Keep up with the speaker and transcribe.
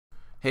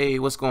Hey,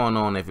 what's going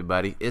on,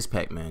 everybody? It's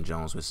Pac-Man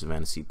Jones with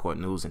Savannah Seaport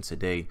News, and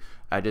today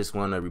I just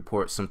want to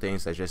report some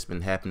things that just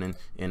been happening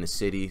in the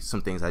city,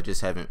 some things I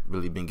just haven't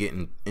really been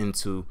getting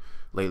into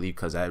lately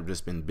because I've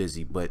just been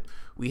busy. But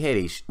we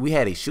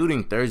had a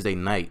shooting Thursday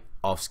night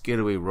off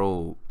Skidaway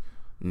Road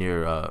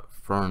near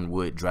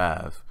Fernwood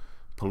Drive.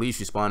 Police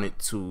responded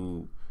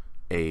to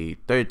a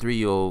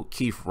 33-year-old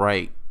Keith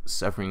Wright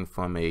suffering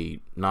from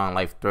a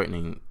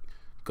non-life-threatening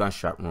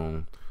gunshot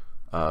wound.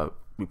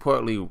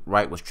 Reportedly,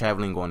 Wright was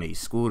traveling on a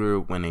scooter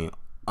when an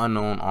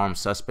unknown armed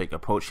suspect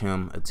approached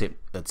him,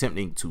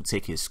 attempting to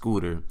take his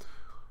scooter.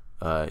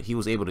 He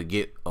was able to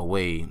get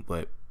away,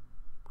 but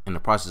in the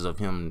process of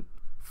him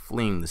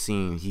fleeing the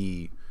scene,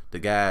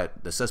 the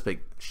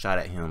suspect shot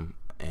at him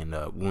and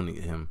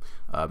wounded him.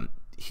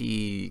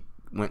 He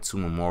went to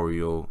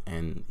Memorial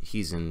and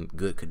he's in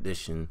good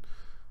condition.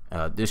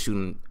 This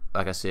shooting,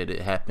 like I said,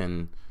 it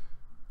happened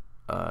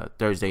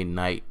Thursday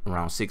night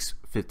around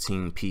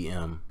 6:15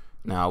 p.m.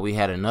 Now, we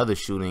had another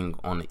shooting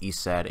on the east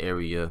side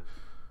area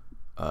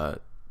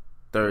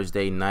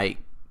Thursday night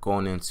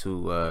going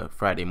into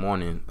Friday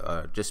morning,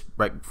 just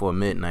right before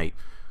midnight.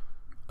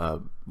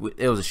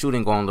 It was a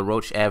shooting on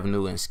LaRoche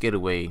Avenue in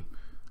Skidaway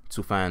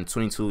to find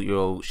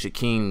 22-year-old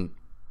Shaquem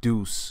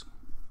Deuce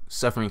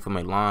suffering from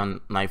a long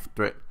knife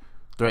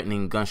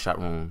threatening gunshot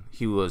wound.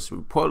 He was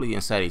reportedly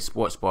inside a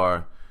sports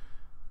bar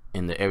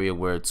in the area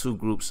where two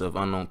groups of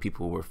unknown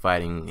people were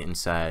fighting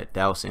inside.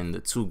 Dowse and the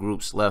two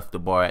groups left the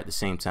bar at the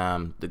same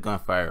time. The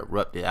gunfire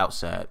erupted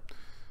outside.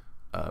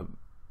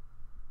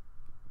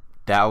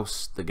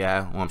 Dowse, the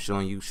guy who I'm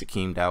showing you,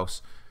 Shaquem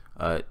Dowse,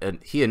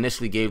 he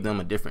initially gave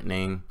them a different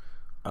name,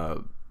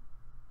 but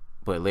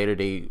later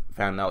they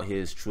found out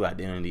his true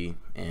identity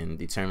and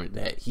determined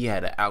that he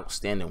had an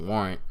outstanding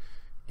warrant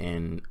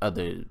in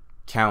other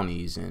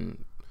counties,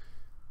 and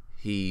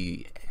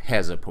he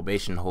has a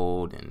probation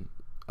hold and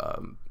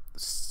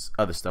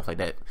other stuff like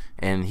that,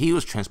 and he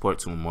was transported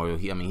to Memorial.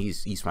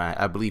 He's fine.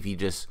 I believe he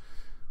just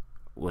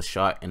was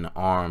shot in the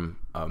arm.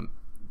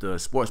 The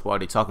sports bar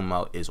they talking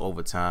about is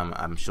Overtime.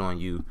 I'm showing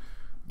you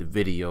the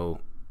video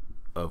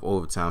of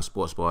Overtime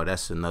Sports Bar.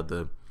 That's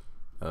another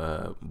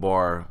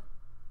bar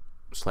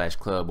slash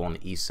club on the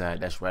east side.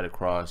 That's right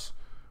across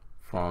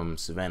from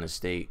Savannah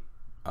State.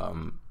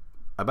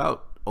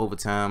 About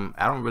Overtime,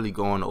 I don't really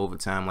go on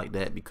Overtime like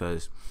that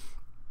because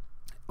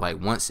like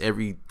once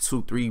every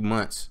 2-3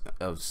 months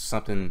of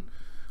something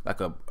like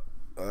a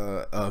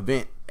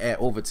event at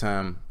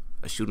Overtime,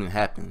 a shooting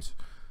happens.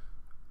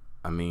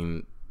 I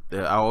mean,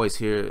 I always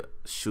hear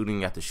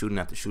shooting after shooting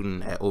after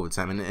shooting at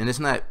Overtime, and it's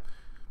not,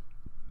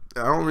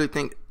 I don't really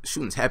think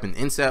shootings happen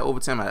inside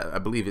Overtime. I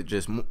believe it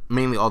just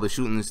mainly all the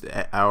shootings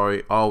that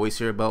I always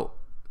hear about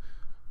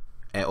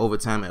at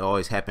Overtime, it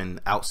always happen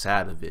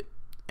outside of it,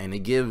 and it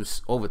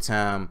gives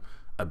Overtime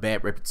a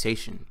bad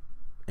reputation.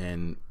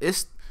 And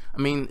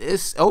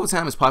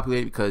Overtime is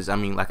populated because,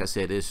 like I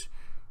said, it's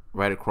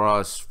right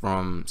across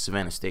from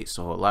Savannah State,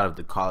 so a lot of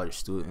the college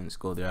students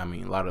go there. A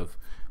lot of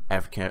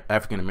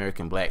African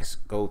American blacks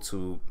go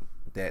to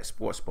that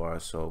sports bar.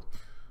 So,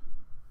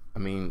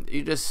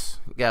 you just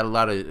got a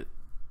lot of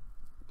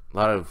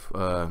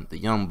the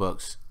young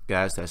bucks,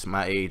 guys that's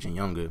my age and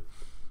younger.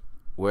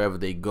 Wherever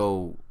they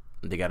go,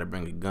 they got to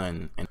bring a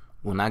gun. And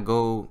when I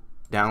go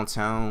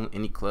downtown,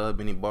 any club,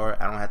 any bar,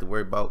 I don't have to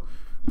worry about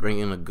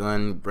bringing a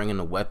gun, bringing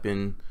a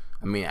weapon.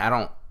 I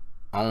don't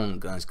own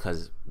guns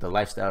because the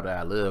lifestyle that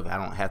I live, I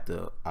don't have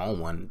to own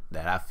one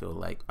that I feel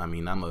like. I'm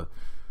a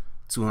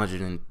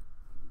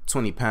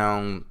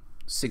 220-pound,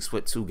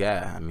 6'2"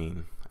 guy.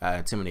 I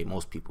intimidate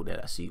most people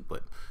that I see,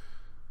 but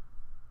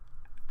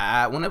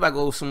whenever I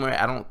go somewhere,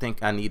 I don't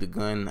think I need a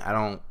gun. I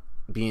don't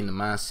be in the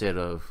mindset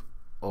of,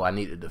 oh, I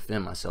need to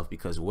defend myself,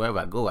 because wherever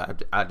I go,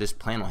 I just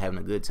plan on having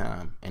a good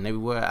time. And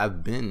everywhere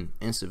I've been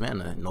in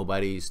Savannah,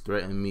 nobody's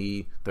threatened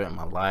me, threatened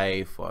my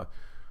life, or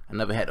I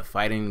never had to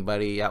fight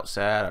anybody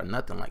outside or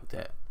nothing like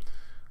that.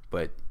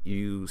 But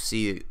you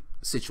see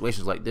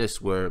situations like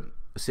this where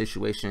a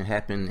situation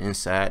happened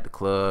inside the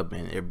club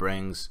and it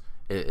brings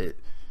it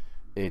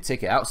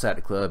take it outside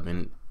the club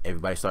and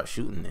everybody starts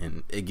shooting,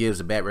 and it gives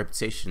a bad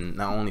reputation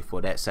not only for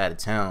that side of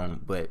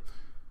town but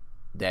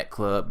that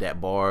club,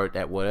 that bar,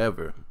 that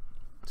whatever.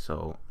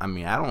 So I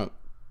don't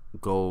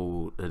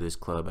go to this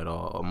club at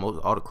all.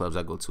 All the clubs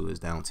I go to is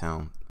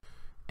downtown.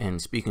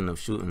 And speaking of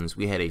shootings,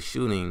 we had a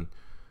shooting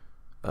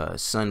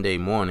Sunday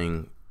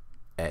morning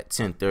at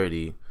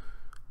 10:30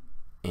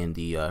 in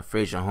the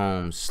Frazier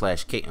Homes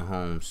 / Kayton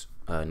Homes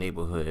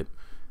neighborhood.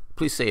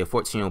 Police say a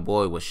 14-year-old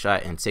boy was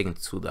shot and taken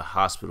to the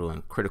hospital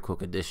in critical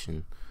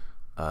condition.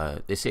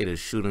 They say the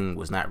shooting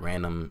was not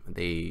random.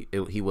 He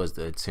was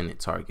the intended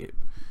target.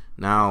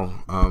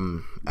 Now,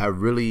 I've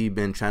really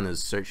been trying to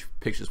search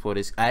pictures for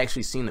this. I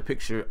actually seen a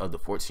picture of the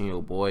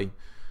 14-year-old boy,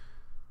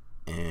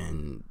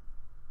 and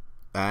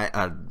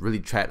I really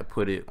tried to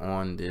put it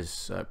on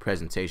this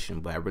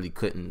presentation, but I really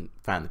couldn't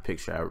find the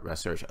picture. I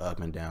searched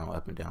up and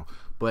down.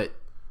 But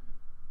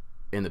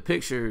in the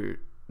picture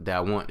that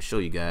I want to show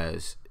you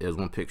guys, there's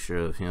one picture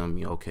of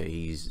him. Okay,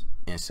 he's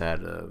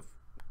inside of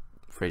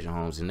Kayton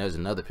Homes, and there's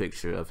another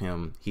picture of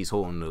him. He's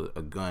holding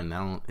a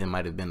gun. It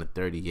might have been a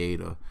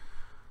 38 or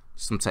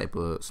some type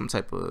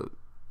of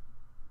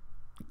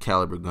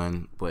caliber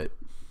gun, but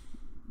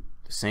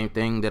the same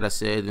thing that I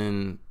said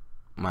in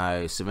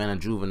my Savannah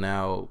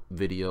juvenile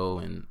video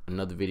and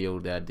another video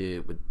that I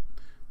did with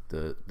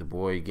the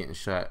boy getting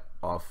shot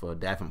off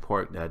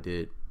Davenport that I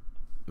did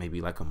maybe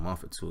like a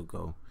month or two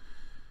ago.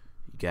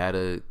 You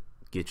gotta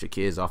get your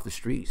kids off the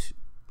streets.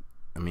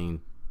 I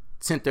mean,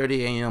 10:30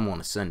 a.m.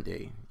 on a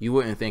Sunday. You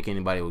wouldn't think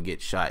anybody would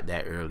get shot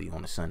that early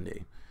on a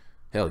Sunday.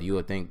 Hell, you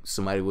would think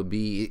somebody would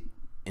be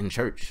in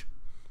church.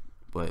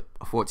 But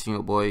a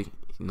 14-year-old boy,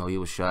 you know, he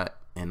was shot.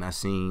 And I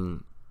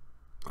seen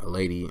a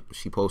lady,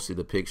 she posted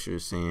a picture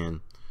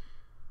saying,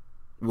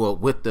 well,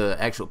 with the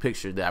actual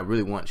picture that I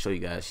really want to show you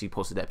guys, she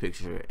posted that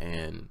picture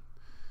and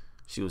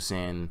she was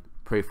saying,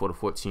 pray for the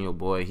 14-year-old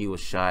boy, he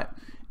was shot.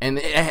 And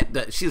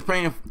she was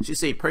praying, she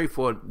said, pray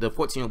for the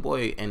 14-year-old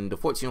boy, and the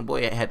 14-year-old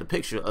boy had the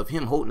picture of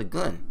him holding a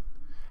gun.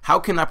 How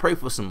can I pray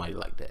for somebody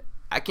like that?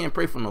 I can't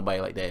pray for nobody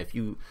like that if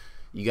you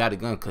got a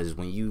gun, because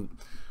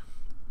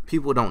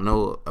people don't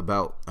know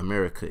about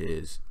America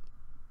is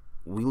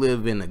we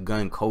live in a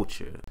gun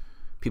culture.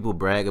 People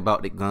brag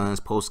about the guns,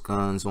 post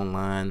guns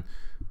online,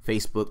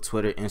 Facebook,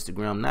 Twitter,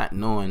 Instagram, not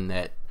knowing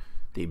that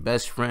the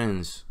best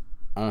friends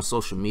on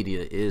social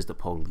media is the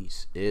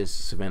police, is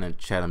Savannah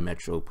Chatham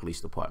Metro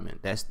Police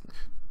Department.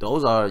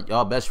 Those are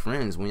y'all best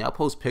friends. When y'all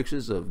post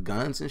pictures of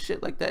guns and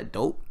shit like that,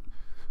 dope,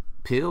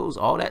 pills,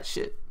 all that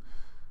shit,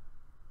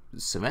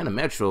 Savannah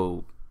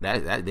Metro,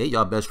 they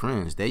y'all best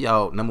friends. They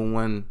y'all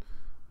 #1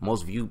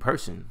 most viewed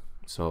person.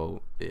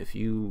 So if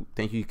you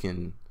think you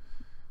can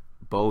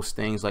boast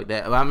things like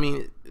that, I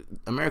mean,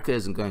 America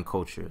is a gun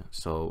culture,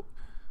 so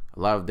a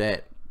lot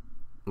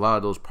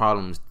of those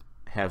problems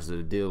have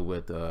to deal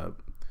with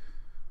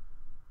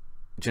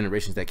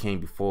generations that came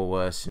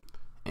before us.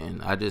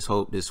 And I just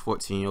hope this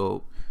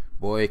 14-year-old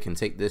boy can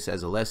take this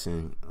as a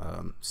lesson.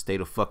 Stay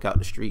the fuck out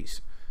the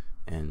streets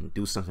and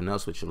do something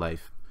else with your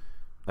life.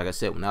 Like I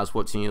said, when I was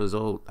 14 years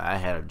old, I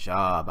had a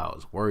job. I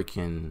was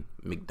working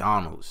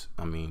McDonald's.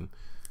 I mean,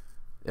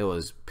 it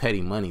was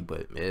petty money,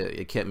 but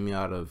it kept me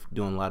out of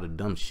doing a lot of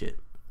dumb shit.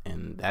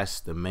 And that's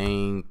the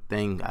main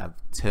thing I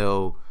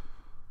tell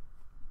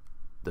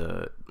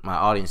my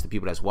audience, the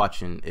people that's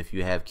watching, if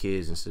you have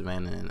kids in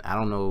Savannah, and I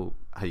don't know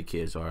how your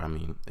kids are. I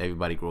mean,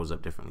 everybody grows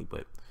up differently,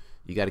 but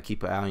you got to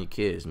keep an eye on your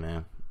kids,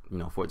 man. You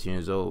know, 14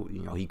 years old,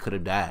 you know, he could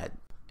have died.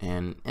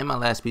 And in my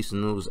last piece of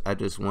news, I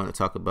just want to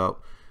talk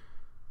about,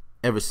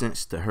 ever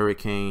since the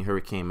Hurricane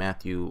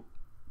Matthew,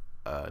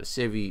 the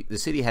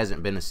city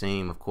hasn't been the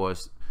same, of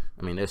course.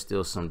 I mean, there's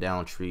still some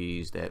down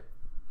trees that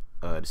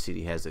the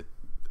city has to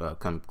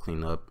come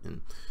clean up.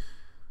 And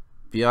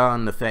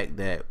beyond the fact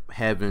that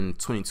having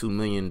 $22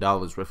 million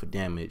worth of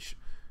damage,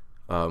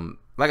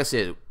 like I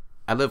said,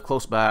 I live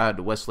close by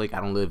the Westlake.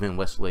 I don't live in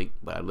Westlake,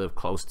 but I live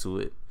close to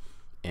it.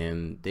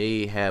 And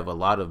they have a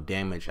lot of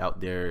damage out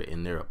there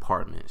in their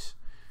apartments.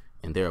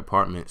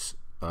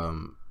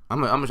 I'm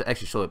gonna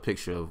actually show a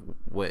picture of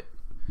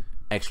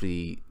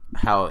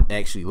how it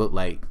actually looked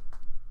like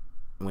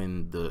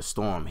when the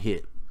storm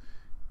hit,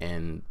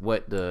 and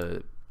what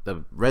the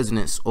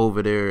residents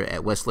over there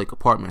at Westlake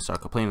Apartments are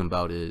complaining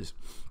about is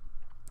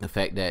the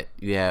fact that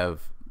you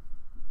have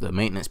the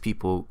maintenance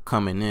people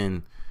coming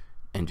in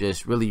and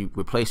just really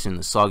replacing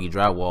the soggy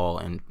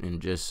drywall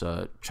and just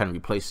trying to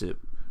replace it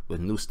with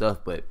new stuff,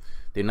 but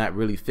they're not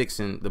really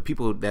fixing the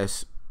people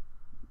that's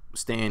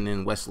staying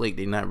in Westlake.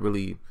 They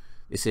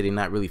say they're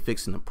not really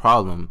fixing the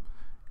problem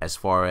as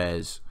far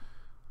as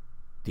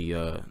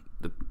the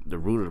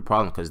root of the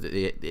problem, because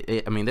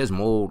I mean, there's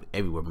mold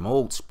everywhere.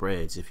 Mold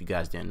spreads, if you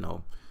guys didn't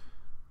know.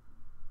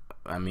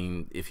 I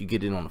mean, if you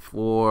get it on the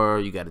floor,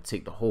 you got to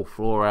take the whole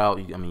floor out.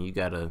 I mean, you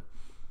got to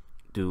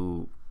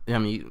do. I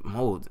mean,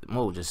 mold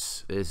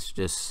is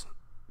just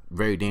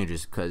very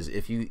dangerous, because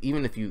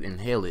even if you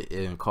inhale it,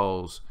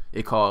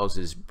 it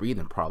causes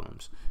breathing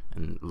problems,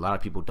 and a lot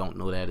of people don't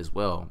know that as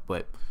well.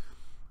 But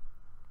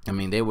I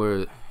mean, they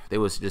was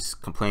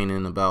just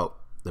complaining about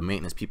the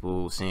maintenance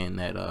people, saying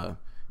that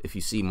if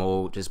you see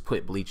mold, just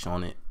put bleach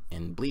on it,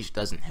 and bleach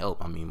doesn't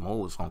help. I mean,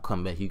 mold is gonna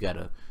come back. You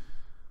gotta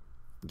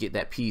get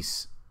that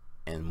piece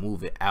and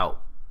move it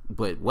out.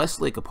 But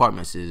Westlake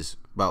Apartments is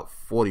about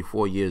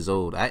 44 years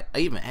old. I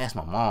even asked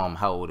my mom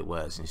how old it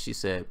was, and she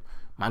said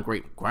my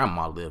great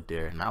grandma lived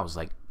there. And I was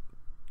like,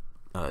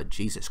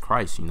 Jesus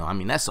Christ, you know, I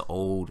mean, that's an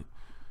old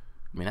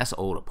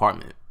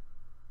apartment.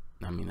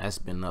 I mean, that's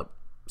been up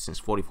since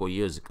 44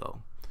 years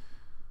ago.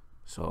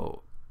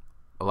 So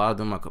a lot of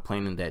them are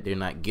complaining that they're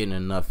not getting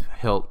enough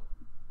help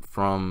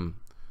from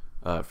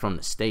the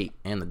state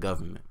and the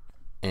government.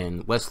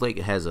 And Westlake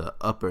has a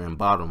upper and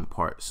bottom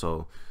part,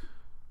 so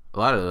a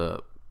lot of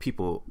the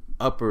people,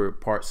 upper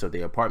parts of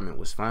the apartment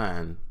was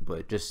fine,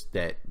 but just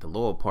that the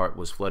lower part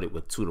was flooded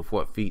with 2 to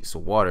 4 feet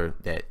of water,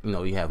 that, you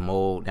know, you have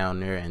mold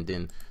down there, and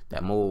then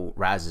that mold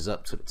rises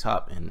up to the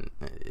top, and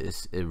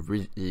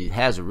it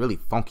has a really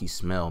funky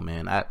smell,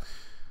 man.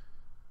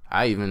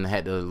 I even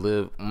had to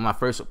live, my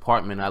first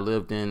apartment I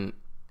lived in,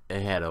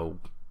 it had a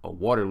a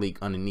water leak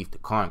underneath the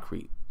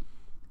concrete,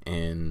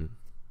 and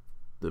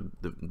the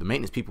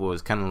maintenance people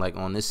was kind of like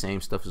on this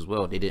same stuff as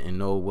well. They didn't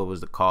know what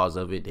was the cause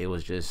of it. They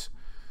was just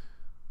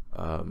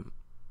didn't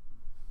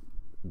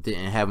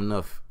have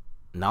enough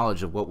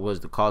knowledge of what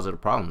was the cause of the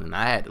problem, and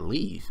I had to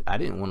leave. I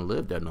didn't want to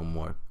live there no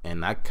more.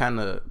 And I kind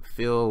of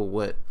feel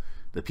what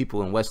the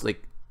people in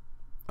Westlake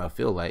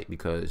feel like,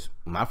 because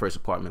my first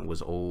apartment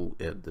was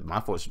old. My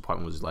first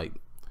apartment was like,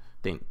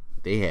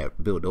 they had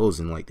built those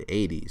in like the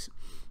 80s.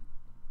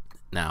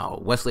 Now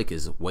Westlake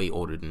is way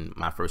older than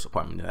my first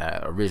apartment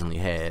that I originally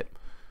had,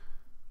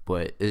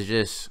 but it's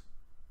just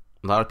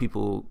a lot of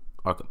people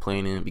are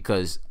complaining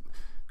because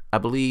I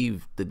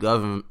believe the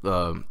government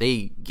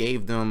they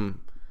gave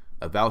them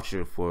a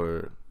voucher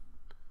for,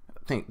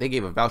 I think they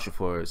gave a voucher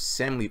for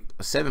 7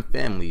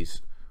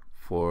 families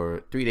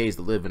for 3 days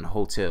to live in a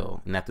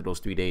hotel, and after those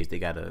 3 days they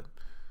had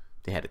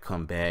to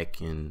come back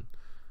and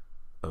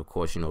of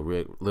course, you know,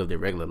 live their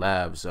regular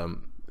lives.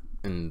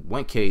 In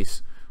one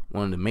case,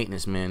 one of the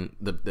maintenance men,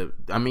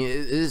 I mean,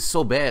 it is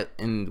so bad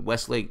in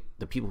Westlake.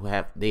 The people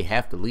have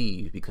to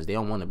leave because they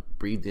don't want to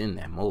breathe in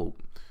that mold.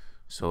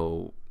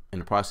 So in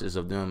the process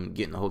of them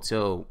getting the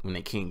hotel, when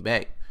they came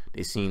back,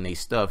 they seen they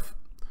stuff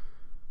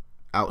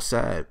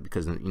outside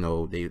because, you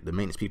know, the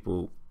maintenance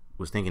people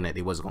was thinking that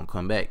they wasn't gonna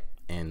come back,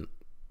 and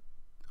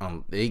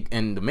the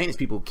maintenance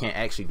people can't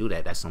actually do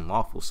that. That's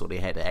unlawful. So they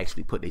had to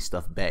actually put their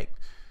stuff back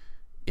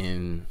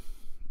in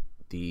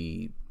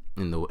the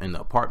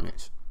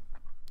apartments.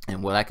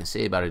 And what I can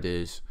say about it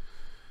is,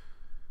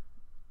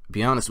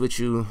 be honest with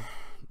you,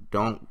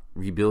 don't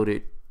rebuild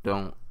it,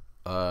 don't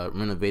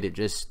renovate it,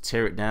 just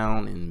tear it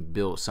down and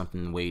build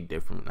something way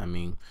different. I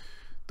mean,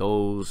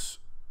 those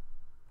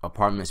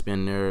apartments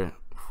been there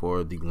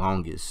for the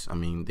longest. I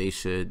mean, they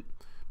should,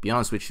 be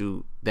honest with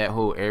you, that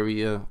whole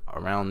area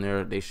around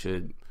there, they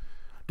should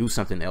do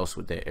something else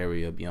with that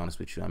area, be honest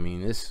with you. I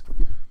mean, is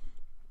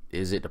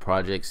it the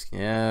projects?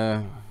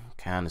 Yeah,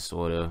 kind of,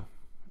 sort of.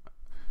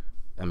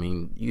 I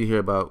mean, you hear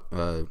about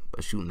a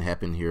shooting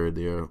happened here or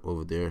there,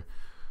 over there,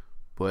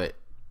 but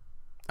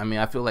I mean,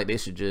 I feel like they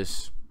should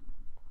just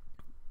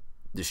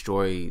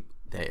destroy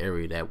that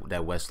area,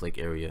 that Westlake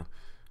area.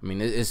 I mean,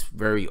 it's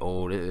very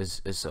old.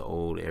 It's an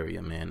old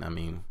area, man. I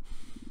mean,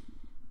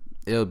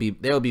 they'll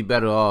be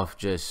better off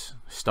just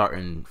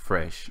starting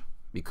fresh,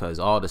 because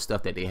all the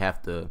stuff that they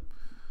have to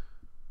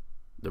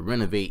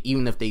renovate,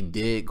 even if they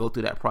did go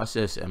through that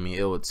process, I mean,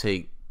 it would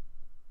take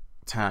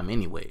time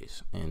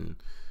anyways.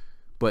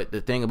 But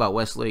the thing about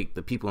Westlake,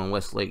 the people in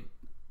Westlake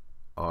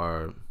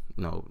are,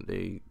 you know,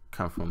 they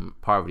come from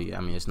poverty. I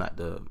mean, it's not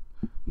the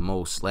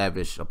most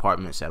lavish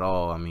apartments at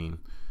all. I mean,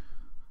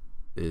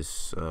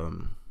 it's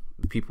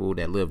the people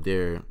that live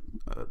there,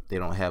 they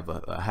don't have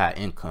a high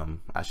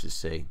income, I should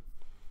say.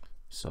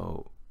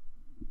 So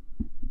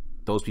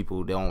those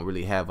people, they don't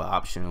really have an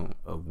option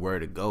of where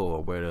to go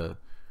or where to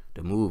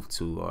move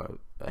to, or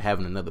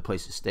having another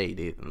place to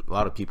stay. A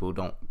lot of people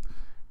don't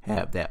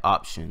have that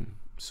option.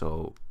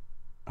 So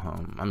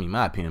I mean,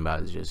 my opinion about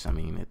it is just, I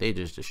mean, if they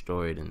just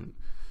destroyed and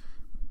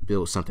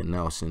build something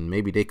else, and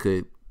maybe they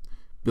could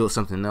build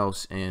something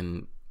else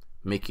and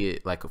make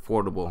it like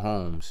affordable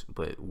homes,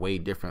 but way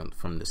different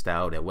from the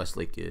style that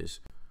Westlake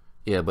is.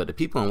 Yeah, but the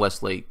people in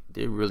Westlake,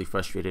 they're really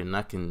frustrated, and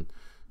I can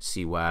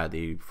see why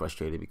they're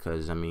frustrated,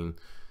 because I mean,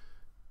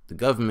 the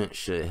government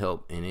should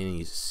help in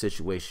any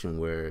situation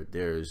where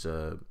there's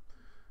a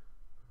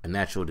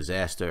natural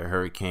disaster, a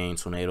hurricane,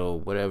 tornado,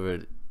 whatever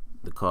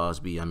the cause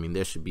be. I mean,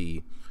 there should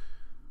be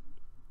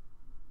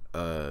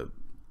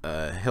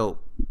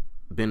help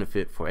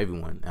benefit for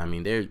everyone. I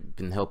mean, they've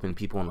been helping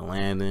people on the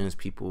landings,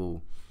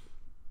 people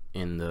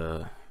in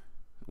the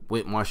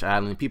Whitmarsh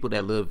Island, people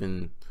that live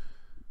in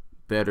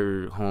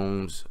better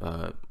homes,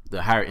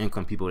 the higher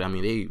income people. I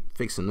mean, they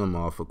fixing them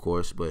off, of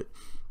course, but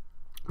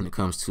when it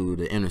comes to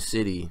the inner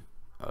city,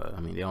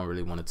 I mean, they don't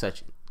really want to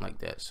touch it like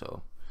that.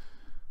 So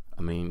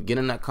I mean, get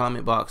in that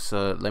comment box,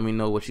 let me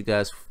know what you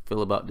guys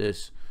feel about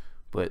this.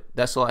 But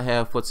that's all I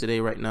have for today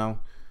right now.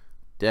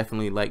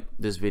 Definitely like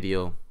this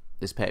video.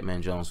 This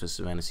Pac-Man Jones for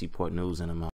Savannah Seaport News, and I'm out.